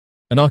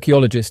An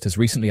archaeologist has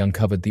recently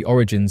uncovered the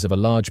origins of a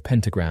large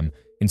pentagram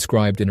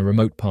inscribed in a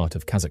remote part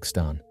of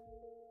Kazakhstan.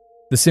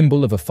 The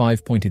symbol of a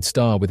five-pointed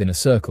star within a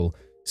circle,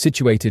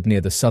 situated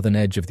near the southern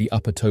edge of the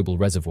Upper Tobol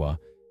Reservoir,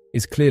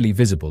 is clearly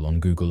visible on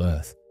Google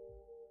Earth.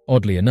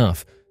 Oddly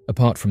enough,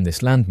 apart from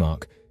this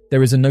landmark,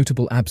 there is a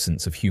notable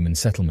absence of human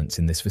settlements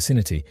in this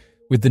vicinity,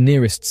 with the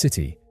nearest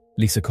city,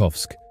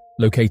 Lisakovsk,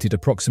 located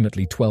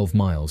approximately 12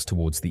 miles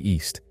towards the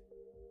east.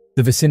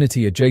 The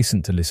vicinity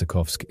adjacent to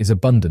Lisakovsk is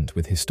abundant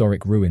with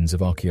historic ruins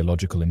of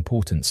archaeological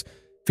importance,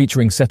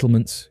 featuring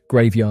settlements,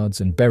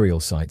 graveyards, and burial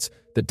sites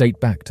that date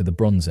back to the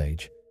Bronze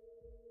Age.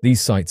 These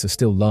sites are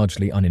still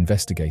largely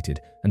uninvestigated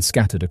and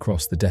scattered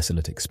across the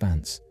desolate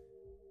expanse.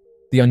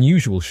 The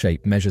unusual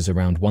shape measures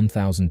around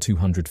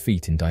 1,200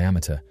 feet in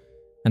diameter,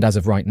 and as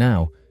of right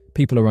now,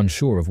 people are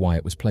unsure of why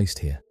it was placed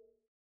here.